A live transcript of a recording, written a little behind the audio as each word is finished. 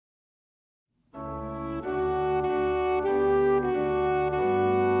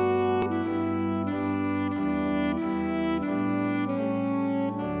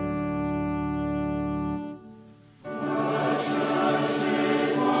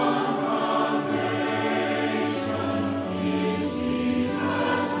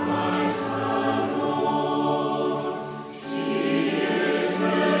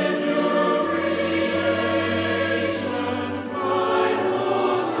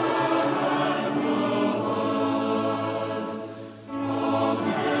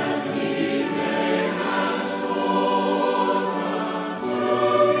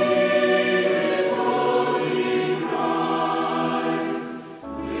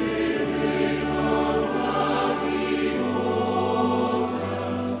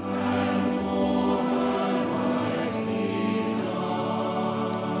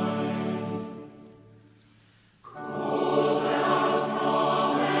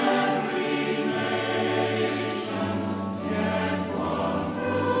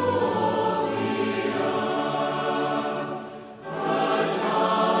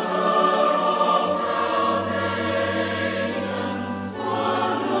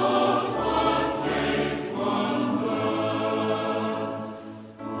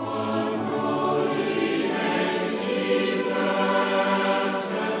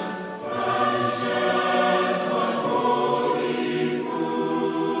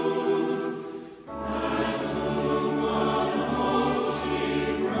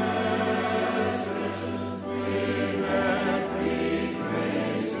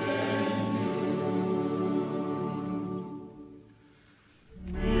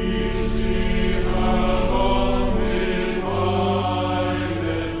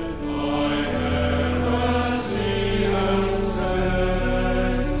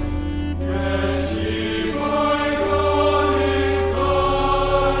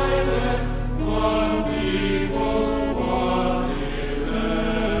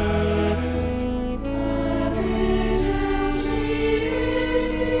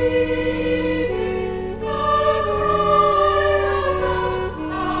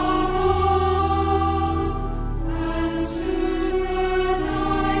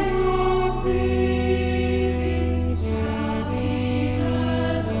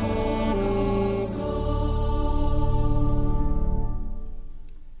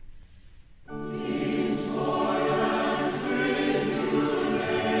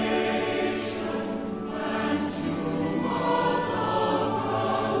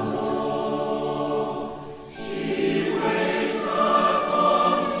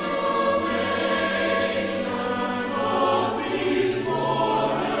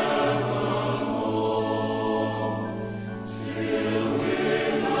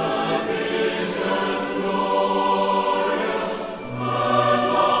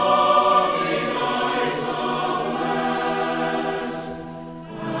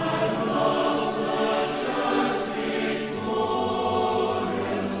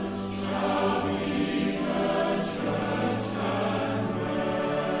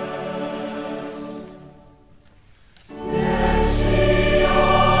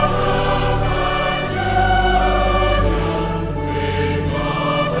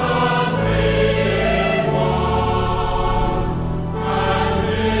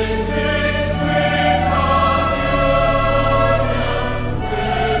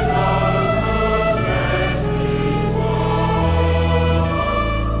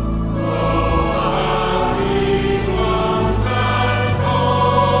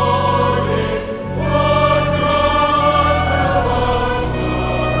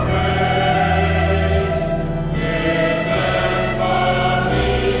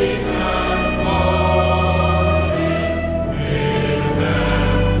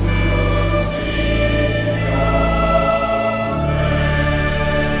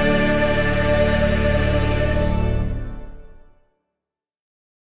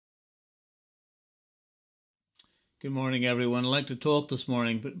Good morning, everyone. I'd like to talk this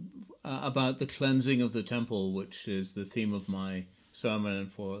morning about the cleansing of the temple, which is the theme of my sermon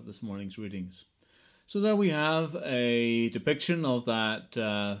and for this morning's readings. So there we have a depiction of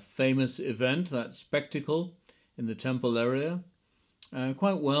that famous event, that spectacle in the temple area,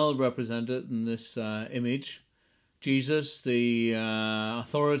 quite well represented in this image. Jesus, the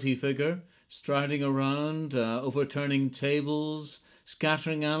authority figure, striding around, overturning tables,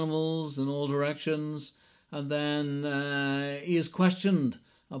 scattering animals in all directions, and then he is questioned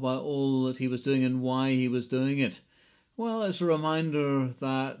about all that he was doing and why he was doing it. Well, it's a reminder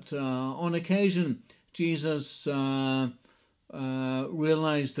that on occasion Jesus realized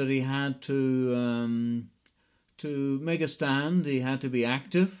that he had to make a stand. He had to be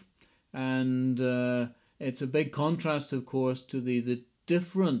active, and it's a big contrast, of course, to the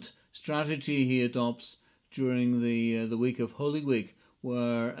different strategy he adopts during the week of Holy Week,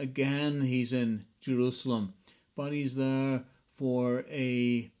 where again he's in Jerusalem, but he's there for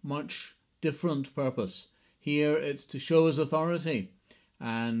a much different purpose. Here it's to show his authority,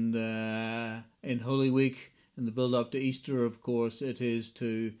 and in Holy Week, in the build-up to Easter, of course, it is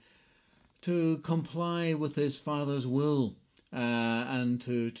to comply with his Father's will and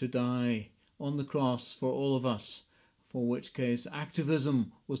to die on the cross for all of us, for which case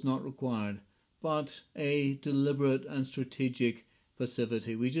activism was not required, but a deliberate and strategic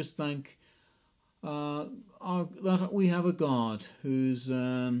passivity. We just thank that we have a God whose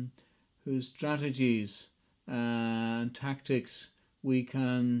strategies and tactics we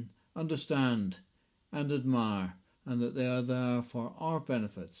can understand and admire, and that they are there for our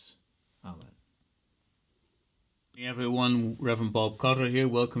benefits. Amen. Hey everyone, Reverend Bob Cotter here.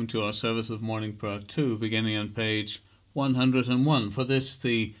 Welcome to our service of Morning Prayer 2, beginning on page 101, for this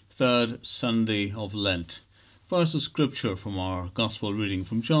the third Sunday of Lent. Verse of Scripture from our Gospel reading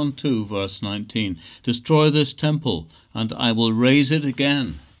from John 2, verse 19. Destroy this temple, and I will raise it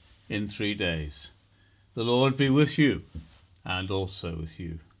again in 3 days. The Lord be with you, and also with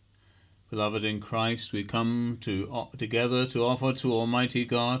you. Beloved in Christ, we come together to offer to Almighty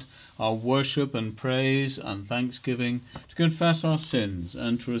God our worship and praise and thanksgiving, to confess our sins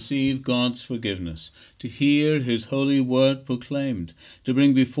and to receive God's forgiveness, to hear his holy word proclaimed, to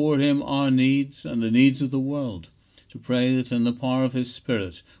bring before him our needs and the needs of the world, to pray that in the power of his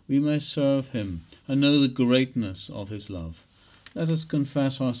Spirit we may serve him and know the greatness of his love. Let us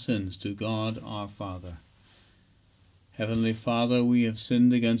confess our sins to God our Father. Heavenly Father, we have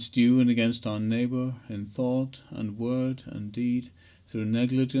sinned against you and against our neighbour in thought and word and deed, through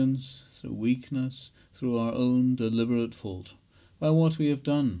negligence, through weakness, through our own deliberate fault, by what we have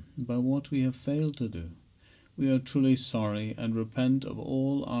done and by what we have failed to do. We are truly sorry and repent of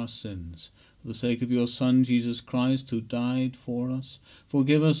all our sins. For the sake of your Son, Jesus Christ, who died for us,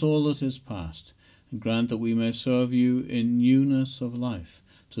 forgive us all that is past, and grant that we may serve you in newness of life,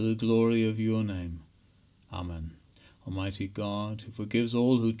 to the glory of your name. Amen. Almighty God, who forgives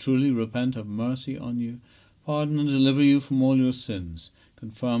all who truly repent, have mercy on you, pardon and deliver you from all your sins,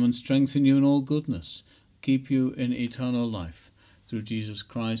 confirm and strengthen you in all goodness, keep you in eternal life, through Jesus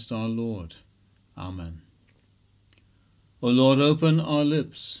Christ our Lord. Amen. O Lord, open our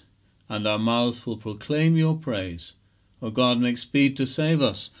lips, and our mouth will proclaim your praise. O God, make speed to save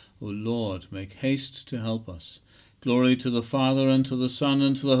us. O Lord, make haste to help us. Glory to the Father, and to the Son,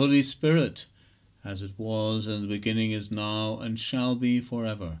 and to the Holy Spirit, as it was in the beginning, is now, and shall be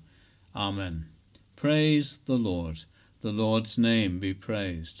forever. Amen. Praise the Lord. The Lord's name be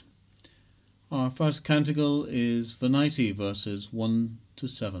praised. Our first canticle is Venite, verses 1 to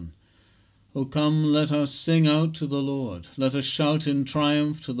 7. O come, let us sing out to the Lord. Let us shout in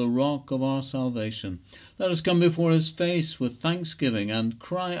triumph to the rock of our salvation. Let us come before his face with thanksgiving, and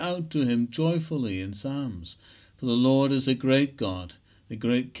cry out to him joyfully in psalms. For the Lord is a great God, the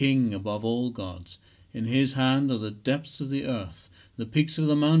great King above all gods. In his hand are the depths of the earth. The peaks of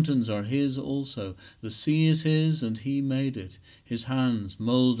the mountains are his also. The sea is his, and he made it. His hands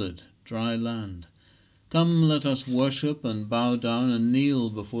moulded dry land. Come, let us worship and bow down and kneel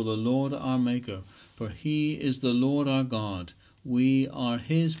before the Lord our Maker. For he is the Lord our God. We are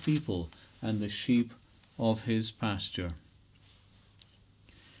his people and the sheep of his pasture.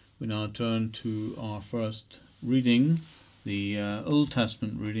 We now turn to our first reading, the Old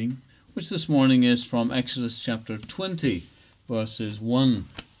Testament reading, which this morning is from Exodus chapter 20, verses 1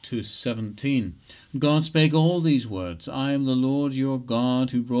 to 17. God spake all these words, I am the Lord your God,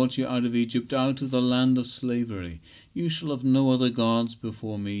 who brought you out of Egypt, out of the land of slavery. You shall have no other gods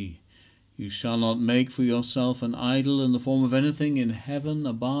before me. You shall not make for yourself an idol in the form of anything in heaven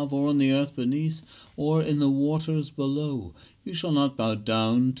above, or on the earth beneath, or in the waters below. You shall not bow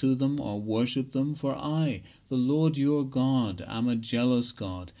down to them or worship them, for I, the Lord your God, am a jealous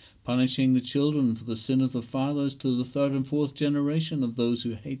God, punishing the children for the sin of the fathers to the third and fourth generation of those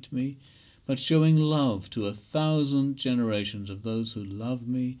who hate me, but showing love to 1,000 generations of those who love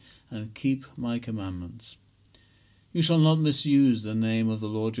me and keep my commandments. You shall not misuse the name of the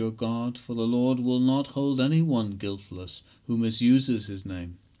Lord your God, for the Lord will not hold anyone guiltless who misuses his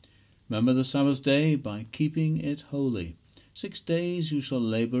name. Remember the Sabbath day by keeping it holy. 6 days you shall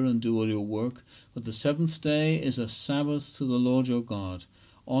labor and do all your work, but the seventh day is a Sabbath to the Lord your God.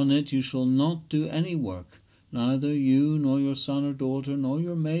 On it you shall not do any work, neither you nor your son or daughter, nor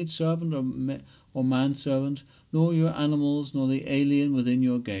your maidservant or manservant, nor your animals, nor the alien within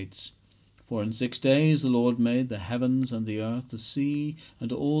your gates. For in 6 days the Lord made the heavens and the earth, the sea,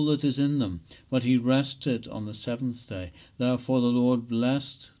 and all that is in them, but he rested on the seventh day. Therefore the Lord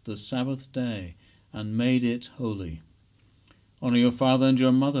blessed the Sabbath day and made it holy. Honor your father and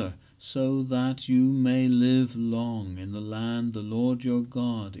your mother, so that you may live long in the land the Lord your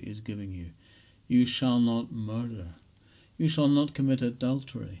God is giving you. You shall not murder. You shall not commit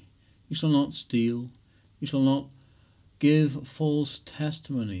adultery. You shall not steal. You shall not give false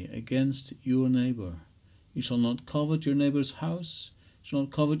testimony against your neighbor. You shall not covet your neighbor's house. You shall not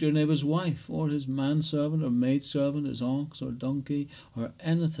covet your neighbor's wife, or his manservant or maidservant, his ox or donkey, or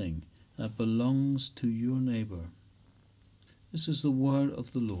anything that belongs to your neighbor. This is the word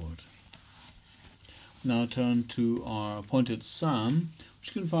of the Lord. Now turn to our appointed psalm, which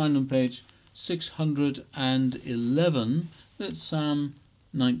you can find on page 611. It's Psalm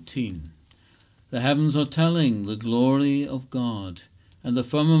 19. The heavens are telling the glory of God, and the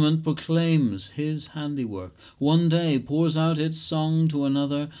firmament proclaims his handiwork. One day pours out its song to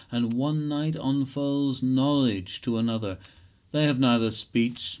another, and one night unfolds knowledge to another. They have neither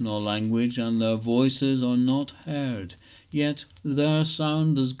speech nor language, and their voices are not heard. Yet their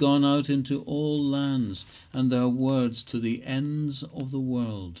sound has gone out into all lands, and their words to the ends of the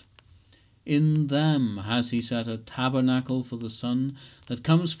world. In them has he set a tabernacle for the sun, that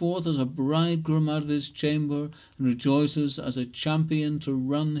comes forth as a bridegroom out of his chamber, and rejoices as a champion to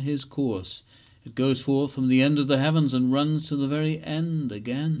run his course. It goes forth from the end of the heavens, and runs to the very end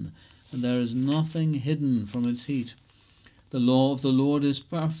again, and there is nothing hidden from its heat. The law of the Lord is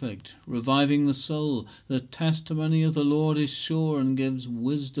perfect, reviving the soul. The testimony of the Lord is sure, and gives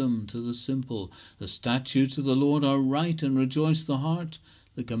wisdom to the simple. The statutes of the Lord are right, and rejoice the heart.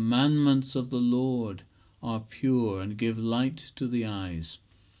 The commandments of the Lord are pure, and give light to the eyes.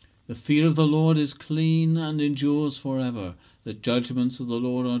 The fear of the Lord is clean, and endures forever. The judgments of the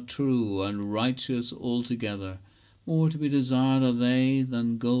Lord are true, and righteous altogether. More to be desired are they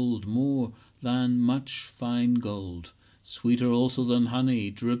than gold, more than much fine gold. Sweeter also than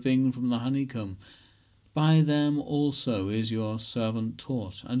honey, dripping from the honeycomb. By them also is your servant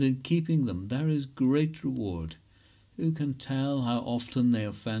taught, and in keeping them there is great reward. Who can tell how often they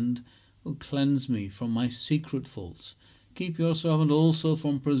offend? O cleanse me from my secret faults. Keep your servant also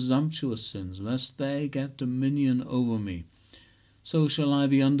from presumptuous sins, lest they get dominion over me. So shall I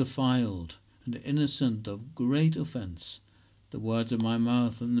be undefiled, and innocent of great offence. The words of my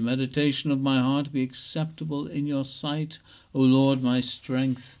mouth and the meditation of my heart be acceptable in your sight, O Lord, my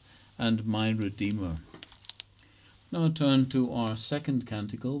strength and my Redeemer. Now turn to our second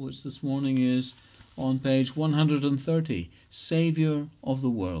canticle, which this morning is on page 130, Saviour of the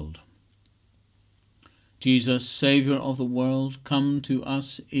World. Jesus, Saviour of the world, come to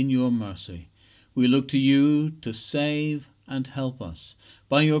us in your mercy. We look to you to save and help us.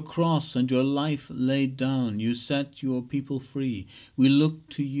 By your cross and your life laid down, you set your people free. We look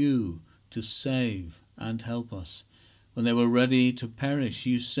to you to save and help us. When they were ready to perish,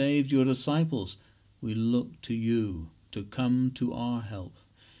 you saved your disciples. We look to you to come to our help.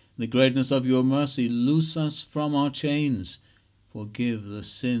 In the greatness of your mercy, loose us from our chains. Forgive the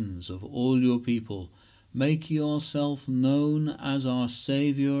sins of all your people. Make yourself known as our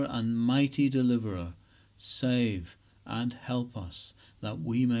Saviour and mighty Deliverer. Save and help us, that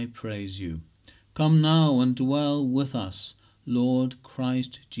we may praise you. Come now and dwell with us, Lord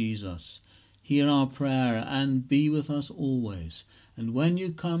Christ Jesus. Hear our prayer and be with us always. And when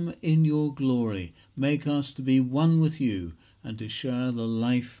you come in your glory, make us to be one with you and to share the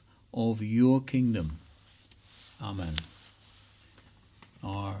life of your kingdom. Amen.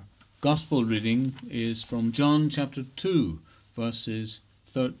 Our Gospel reading is from John chapter 2, verses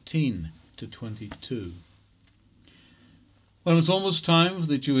 13 to 22. When it was almost time for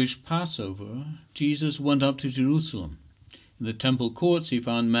the Jewish Passover, Jesus went up to Jerusalem. In the temple courts he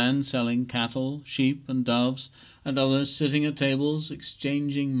found men selling cattle, sheep and doves, and others sitting at tables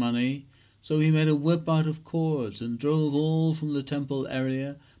exchanging money. So he made a whip out of cords and drove all from the temple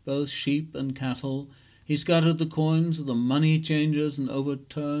area, both sheep and cattle. He scattered the coins of the money changers and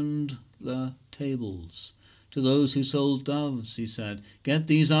overturned the tables. To those who sold doves, he said, "Get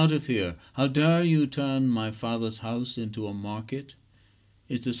these out of here. How dare you turn my father's house into a market?"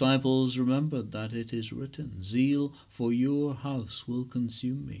 His disciples remembered that it is written, "Zeal for your house will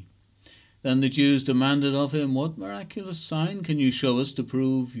consume me." Then the Jews demanded of him, "What miraculous sign can you show us to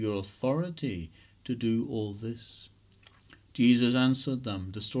prove your authority to do all this?" Jesus answered them,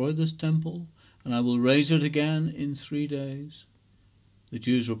 "Destroy this temple, and I will raise it again in 3 days." The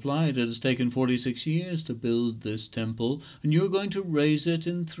Jews replied, "It has taken 46 years to build this temple, and you are going to raise it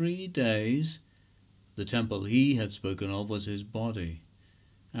in 3 days?" The temple he had spoken of was his body.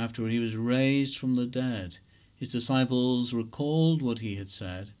 After he was raised from the dead, his disciples recalled what he had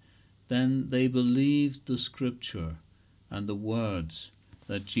said. Then they believed the scripture and the words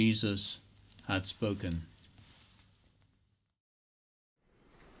that Jesus had spoken.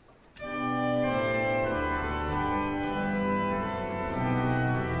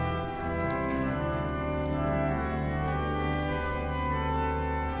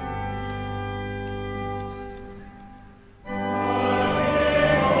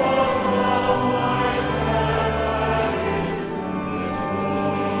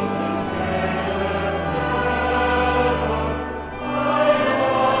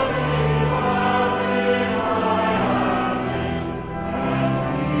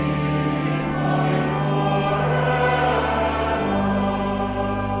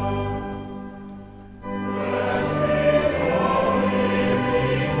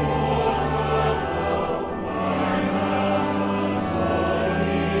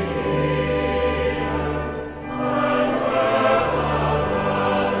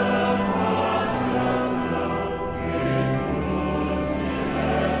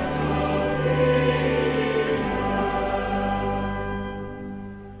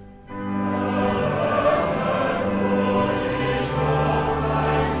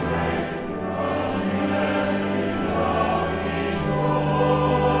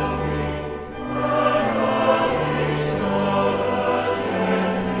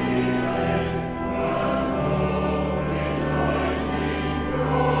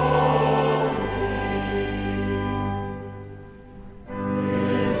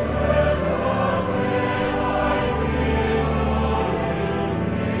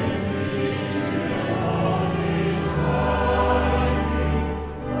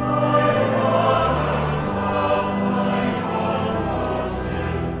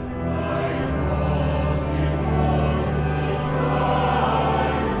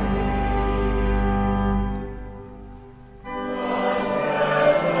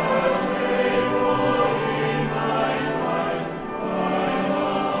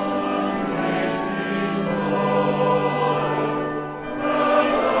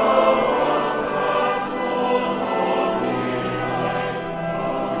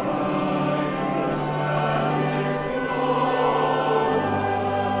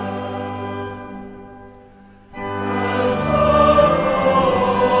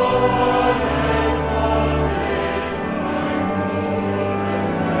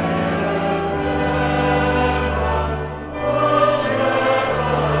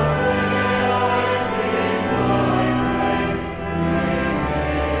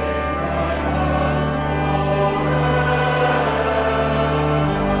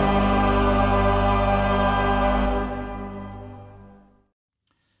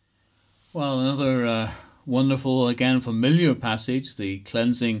 Well, another wonderful, again, familiar passage, the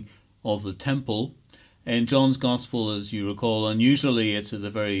cleansing of the temple. In John's Gospel, as you recall, unusually it's at the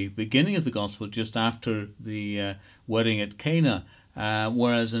very beginning of the Gospel, just after the wedding at Cana,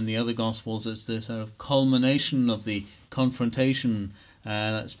 whereas in the other Gospels it's the sort of culmination of the confrontation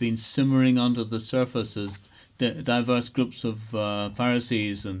that's been simmering under the surface as diverse groups of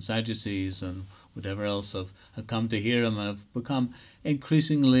Pharisees and Sadducees and whatever else have come to hear him and have become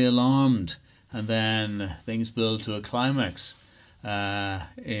increasingly alarmed. And then things build to a climax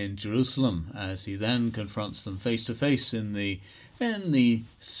in Jerusalem as he then confronts them face to face in the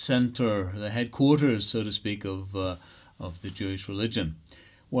center, the headquarters, so to speak, of the Jewish religion.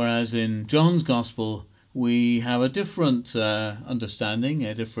 Whereas in John's Gospel we have a different understanding,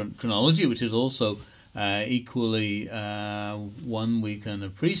 a different chronology, which is also equally one we can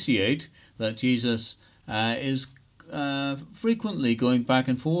appreciate, that Jesus is frequently going back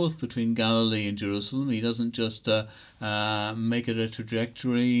and forth between Galilee and Jerusalem. He doesn't just make it a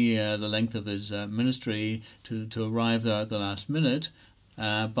trajectory the length of his ministry to arrive there at the last minute,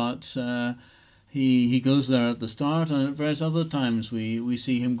 but he goes there at the start, and at various other times we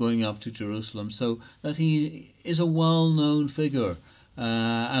see him going up to Jerusalem, so that he is a well-known figure.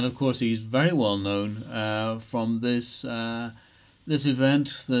 And of course he's very well known from this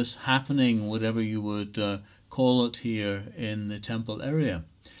event, this happening, whatever you would call it here in the temple area.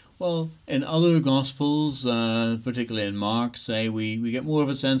 Well, in other Gospels, particularly in Mark, say, we get more of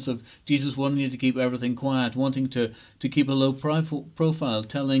a sense of Jesus wanting to keep everything quiet, wanting to keep a low profile,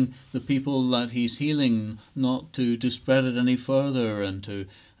 telling the people that he's healing not to spread it any further, and to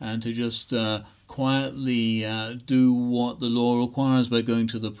just quietly do what the law requires by going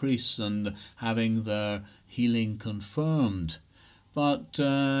to the priests and having their healing confirmed. But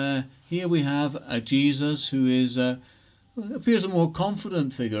here we have a Jesus who is appears a more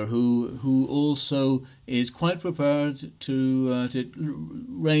confident figure, who also is quite prepared to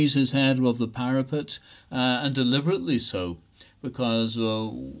raise his head above the parapet, and deliberately so, because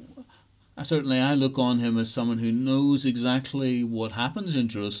certainly I look on him as someone who knows exactly what happens in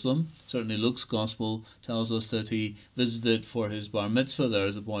Jerusalem. Certainly Luke's Gospel tells us that he visited for his bar mitzvah there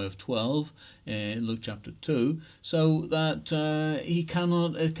as a boy of 12 in Luke chapter 2, so that it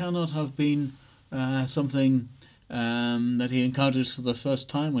cannot have been something that he encounters for the first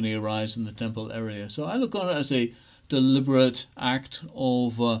time when he arrives in the temple area. So I look on it as a deliberate act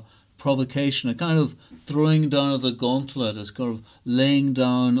of provocation, a kind of throwing down of the gauntlet, as kind of laying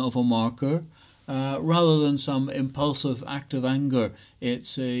down of a marker, rather than some impulsive act of anger.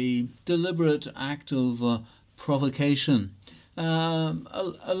 It's a deliberate act of provocation.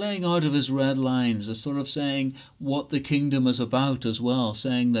 A laying out of his red lines, a sort of saying what the kingdom is about as well,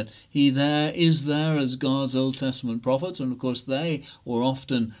 saying that he is there as God's Old Testament prophets, and of course they were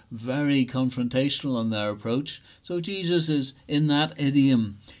often very confrontational in their approach. So Jesus is in that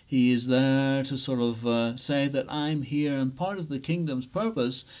idiom. He is there to sort of say that I'm here, and part of the kingdom's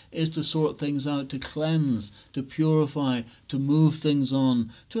purpose is to sort things out, to cleanse, to purify, to move things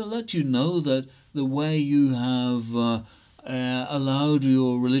on, to let you know that the way you have allowed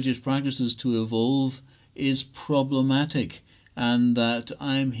your religious practices to evolve is problematic, and that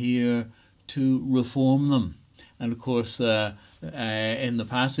I'm here to reform them. And of course in the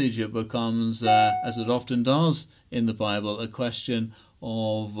passage it becomes, as it often does in the Bible, a question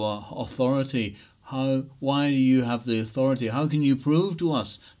of authority. Why do you have the authority? How can you prove to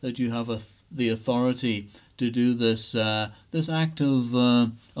us that you have the authority to do this act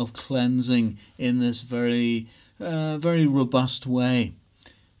of cleansing in this very robust way?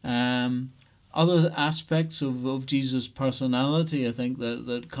 Other aspects of Jesus' personality, I think,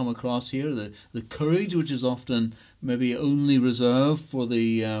 that come across here, the courage, which is often maybe only reserved for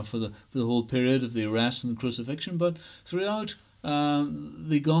the whole period of the arrest and the crucifixion, but throughout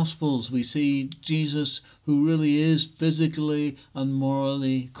the Gospels we see Jesus who really is physically and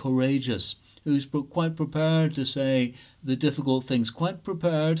morally courageous, who's quite prepared to say the difficult things, quite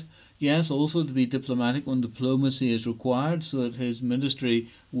prepared, yes, also to be diplomatic when diplomacy is required, so that his ministry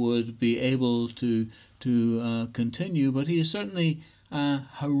would be able to continue. But he is certainly a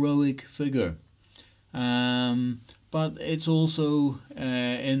heroic figure. But it's also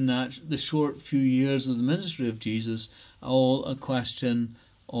in that the short few years of the ministry of Jesus, all a question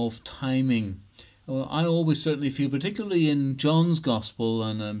of timing. Well, I always certainly feel, particularly in John's Gospel,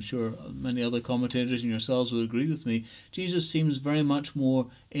 and I'm sure many other commentators and yourselves will agree with me, Jesus seems very much more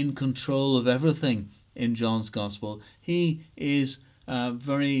in control of everything in John's Gospel. He is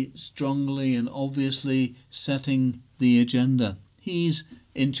very strongly and obviously setting the agenda. He's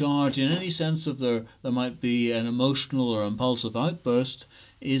in charge. In any sense of there might be an emotional or impulsive outburst,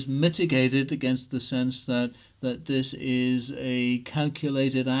 is mitigated against the sense that this is a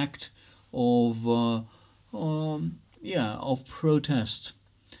calculated act of protest.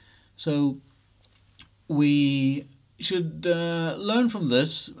 So we should learn from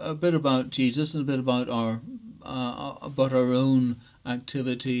this a bit about Jesus and a bit about our own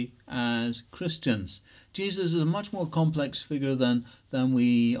activity as Christians. Jesus is a much more complex figure than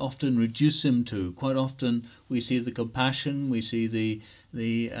we often reduce him to. Quite often we see the compassion, we see the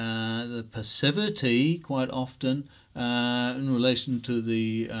passivity quite often in relation to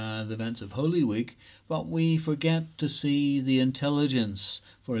the events of Holy Week, but we forget to see the intelligence.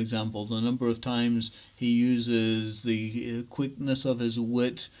 For example, the number of times he uses the quickness of his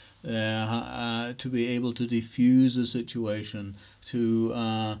wit to be able to diffuse a situation, to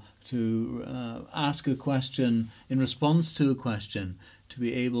ask a question in response to a question, to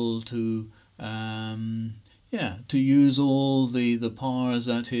be able to use all the powers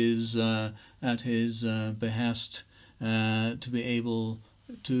at his behest, to be able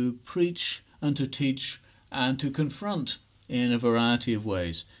to preach and to teach and to confront in a variety of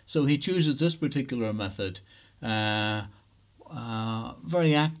ways. So he chooses this particular method, very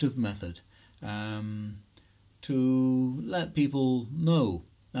active method, to let people know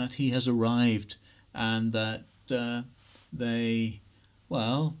that he has arrived, and that they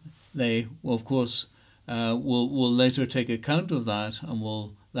will of course will later take account of that, and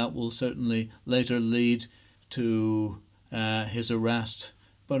that will certainly later lead to his arrest.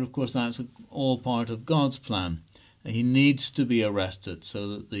 But of course that's all part of God's plan. He needs to be arrested so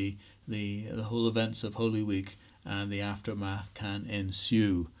that the whole events of Holy Week and the aftermath can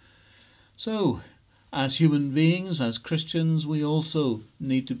ensue. So, as human beings, as Christians, we also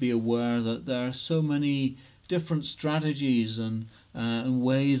need to be aware that there are so many different strategies and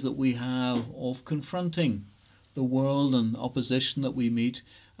ways that we have of confronting the world and opposition that we meet,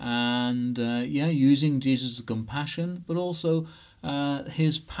 and using Jesus' compassion, but also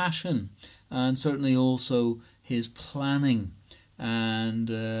his passion, and certainly also his planning, and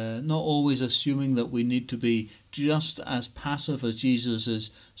not always assuming that we need to be just as passive as Jesus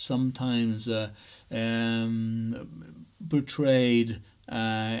is sometimes portrayed in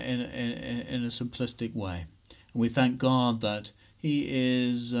a simplistic way. And we thank God that he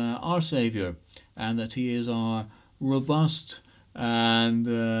is our Saviour, and that he is our robust and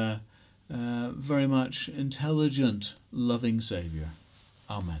very much intelligent, loving Saviour.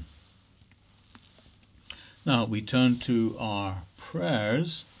 Amen. Now we turn to our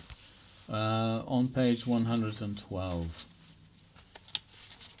prayers on page 112.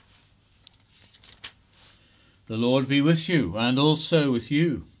 The Lord be with you, and also with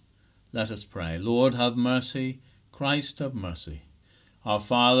you. Let us pray. Lord, have mercy. Christ, have mercy. Our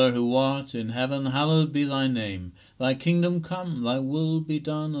Father, who art in heaven, hallowed be thy name. Thy kingdom come, thy will be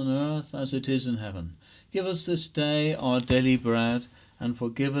done on earth as it is in heaven. Give us this day our daily bread, and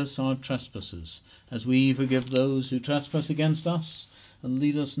forgive us our trespasses, as we forgive those who trespass against us. And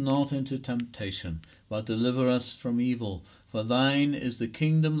lead us not into temptation, but deliver us from evil. For thine is the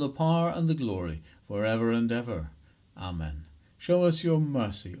kingdom, the power, and the glory, for ever and ever. Amen. Show us your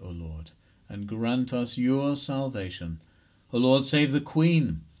mercy, O Lord, and grant us your salvation. O Lord, save the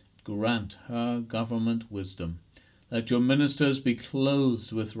Queen. Grant her government wisdom. Let your ministers be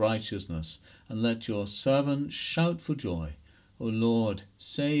clothed with righteousness, and let your servants shout for joy. O Lord,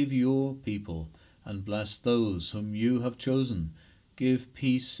 save your people, and bless those whom you have chosen. Give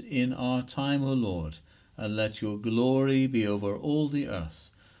peace in our time, O Lord, and let your glory be over all the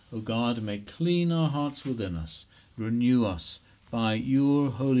earth. O God, make clean our hearts within us. Renew us by your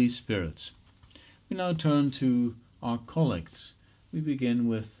Holy Spirit. We now turn to our collects. We begin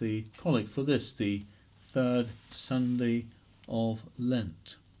with the collect for this, the third Sunday of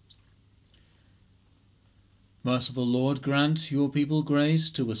Lent. Merciful Lord, grant your people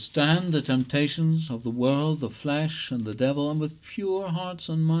grace to withstand the temptations of the world, the flesh, and the devil, and with pure hearts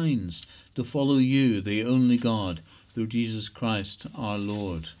and minds to follow you, the only God, through Jesus Christ our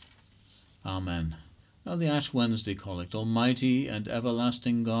Lord. Amen. Now the Ash Wednesday Collect. Almighty and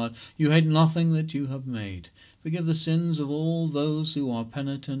everlasting God, you hate nothing that you have made. Forgive the sins of all those who are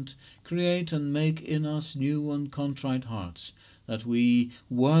penitent. Create and make in us new and contrite hearts, that we,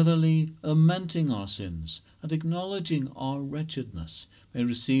 worthily lamenting our sins and acknowledging our wretchedness, may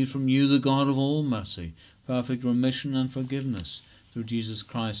receive from you, the God of all mercy, perfect remission and forgiveness, through Jesus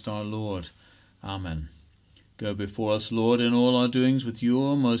Christ our Lord. Amen. Go before us, Lord, in all our doings with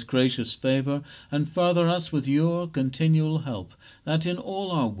your most gracious favour, and further us with your continual help, that in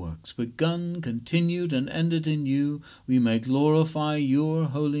all our works, begun, continued, and ended in you, we may glorify your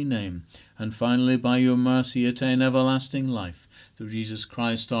holy name, and finally by your mercy attain everlasting life, through Jesus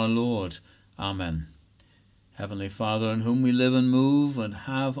Christ our Lord. Amen. Heavenly Father, in whom we live and move and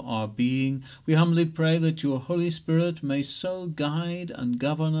have our being, we humbly pray that your Holy Spirit may so guide and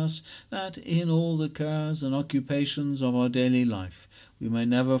govern us that in all the cares and occupations of our daily life we may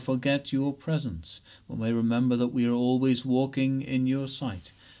never forget your presence, but may remember that we are always walking in your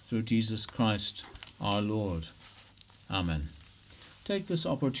sight, through Jesus Christ our Lord. Amen. Take this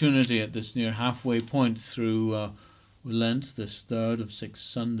opportunity at this near halfway point through Lent, this third of 6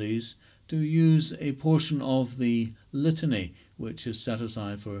 Sundays, to use a portion of the litany which is set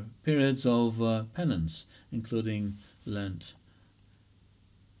aside for periods of penance, including Lent.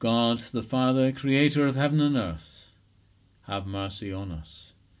 God the Father, creator of heaven and earth, have mercy on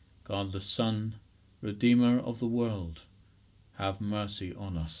us. God the Son, Redeemer of the world, have mercy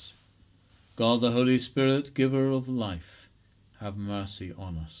on us. God the Holy Spirit, giver of life, have mercy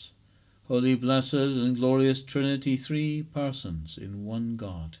on us. Holy, blessed, and glorious Trinity, 3 persons in one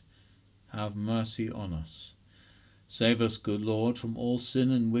God, have mercy on us. Save us, good Lord, from all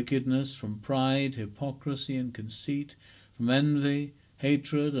sin and wickedness, from pride, hypocrisy, and conceit, from envy,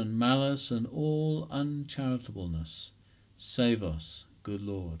 hatred, and malice, and all uncharitableness. Save us, good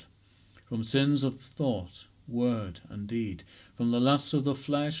Lord, from sins of thought, word, and deed, from the lusts of the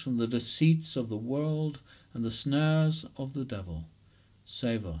flesh, from the deceits of the world, and the snares of the devil.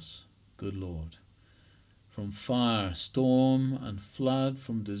 Save us, good Lord, from fire, storm, and flood,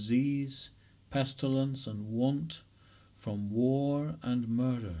 from disease, pestilence, and want, from war and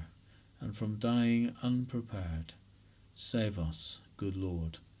murder, and from dying unprepared. Save us, good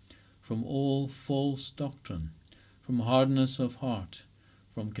Lord, from all false doctrine, from hardness of heart,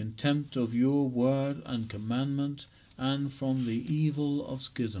 from contempt of your word and commandment, and from the evil of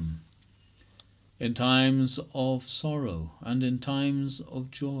schism. In times of sorrow and in times of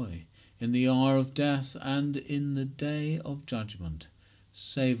joy, in the hour of death and in the day of judgment,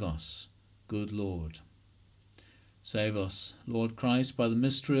 save us, good Lord. Save us, Lord Christ, by the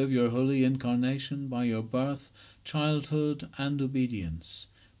mystery of your holy incarnation, by your birth, childhood, and obedience,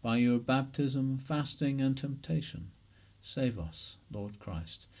 by your baptism, fasting, and temptation. Save us, Lord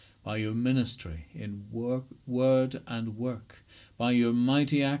Christ, by your ministry in word and work, by your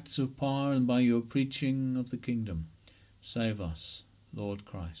mighty acts of power, and by your preaching of the kingdom. Save us, Lord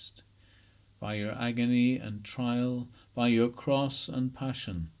Christ, by your agony and trial, by your cross and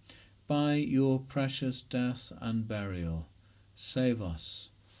passion, by your precious death and burial. Save us,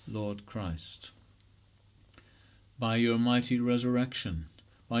 Lord Christ, by your mighty resurrection,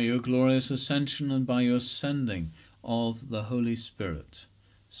 by your glorious ascension, and by your sending of the Holy Spirit.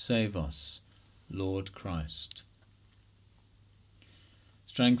 Save us, Lord Christ.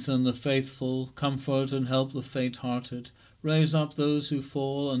 Strengthen the faithful, comfort and help the faint-hearted, raise up those who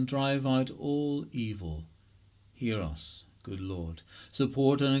fall, and drive out all evil. Hear us, good Lord.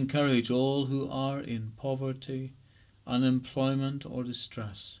 Support and encourage all who are in poverty, unemployment, or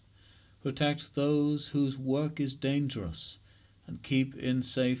distress. Protect those whose work is dangerous, and keep in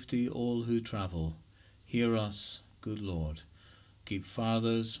safety all who travel. Hear us, good Lord. Keep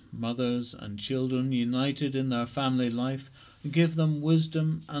fathers, mothers, and children united in their family life, and give them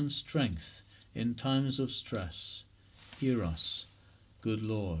wisdom and strength in times of stress. Hear us, good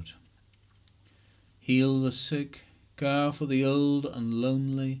Lord. Heal the sick, care for the old and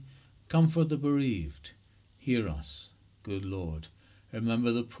lonely, comfort the bereaved. Hear us, good Lord.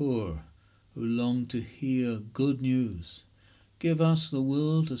 Remember the poor who long to hear good news. Give us the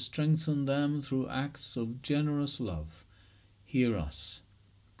will to strengthen them through acts of generous love. Hear us,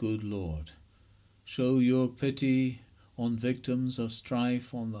 good Lord. Show your pity on victims of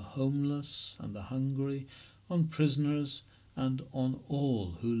strife, on the homeless and the hungry, on prisoners, and on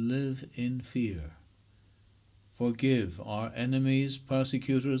all who live in fear. Forgive our enemies,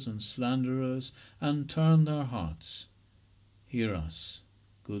 persecutors, and slanderers, and turn their hearts. Hear us,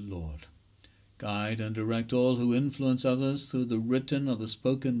 good Lord. Guide and direct all who influence others through the written or the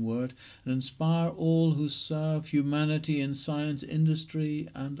spoken word, and inspire all who serve humanity in science, industry,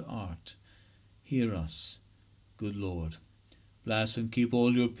 and art. Hear us, good Lord. Bless and keep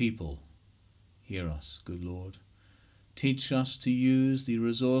all your people. Hear us, good Lord. Teach us to use the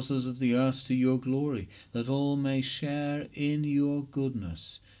resources of the earth to your glory, that all may share in your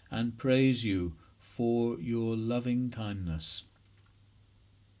goodness and praise you for your loving kindness.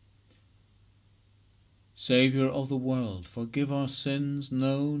 Saviour of the world, forgive our sins,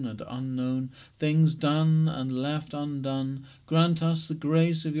 known and unknown, things done and left undone. Grant us the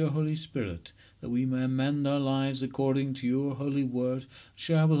grace of your Holy Spirit, that we may amend our lives according to your holy word,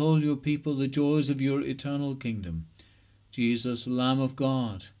 share with all your people the joys of your eternal kingdom. Jesus, Lamb of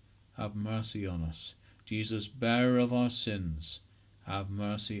God, have mercy on us. Jesus, bearer of our sins, have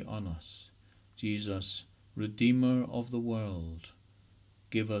mercy on us. Jesus, Redeemer of the world,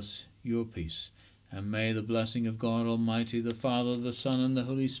 give us your peace. And may the blessing of God Almighty, the Father, the Son, and the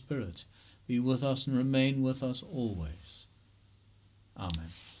Holy Spirit be with us and remain with us always. Amen.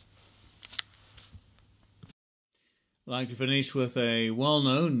 I'd like to finish with a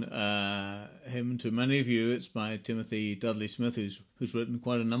well-known hymn to many of you. It's by Timothy Dudley Smith, who's written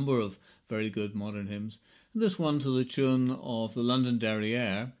quite a number of very good modern hymns. And this one to the tune of the London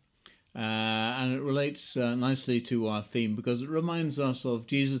Derriere. And it relates nicely to our theme, because it reminds us of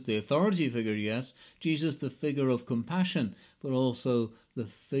Jesus, the authority figure, yes, Jesus, the figure of compassion, but also the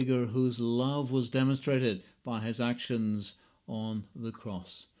figure whose love was demonstrated by his actions on the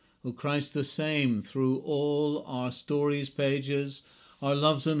cross. O Christ the same through all our stories' pages, our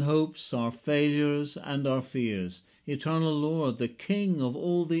loves and hopes, our failures and our fears. Eternal Lord, the King of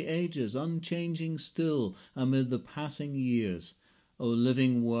all the ages, unchanging still amid the passing years. O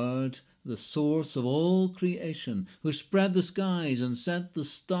living Word, the source of all creation, who spread the skies and set the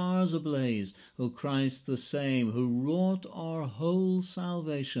stars ablaze, O Christ the same, who wrought our whole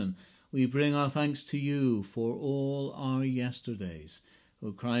salvation, we bring our thanks to you for all our yesterdays.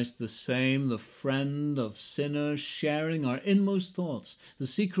 O Christ the same, the friend of sinners, sharing our inmost thoughts, the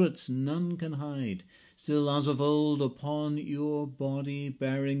secrets none can hide, still as of old upon your body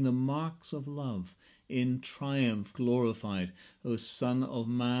bearing the marks of love, in triumph glorified, O Son of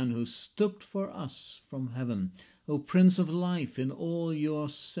Man, who stooped for us from heaven, O Prince of life in all your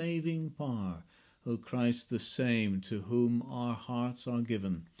saving power, O Christ the same, to whom our hearts are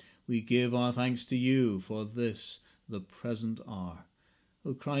given, we give our thanks to you for this, the present hour.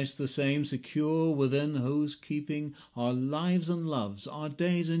 O Christ the same, secure within whose keeping our lives and loves, our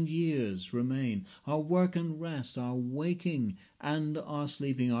days and years remain, our work and rest, our waking and our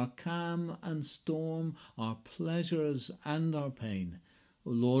sleeping, our calm and storm, our pleasures and our pain.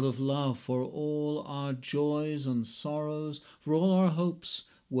 O Lord of love, for all our joys and sorrows, for all our hopes,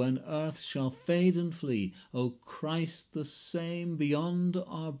 when earth shall fade and flee, O Christ the same, beyond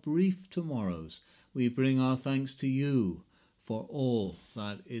our brief tomorrows, we bring our thanks to you for all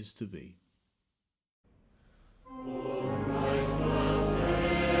that is to be. Amen.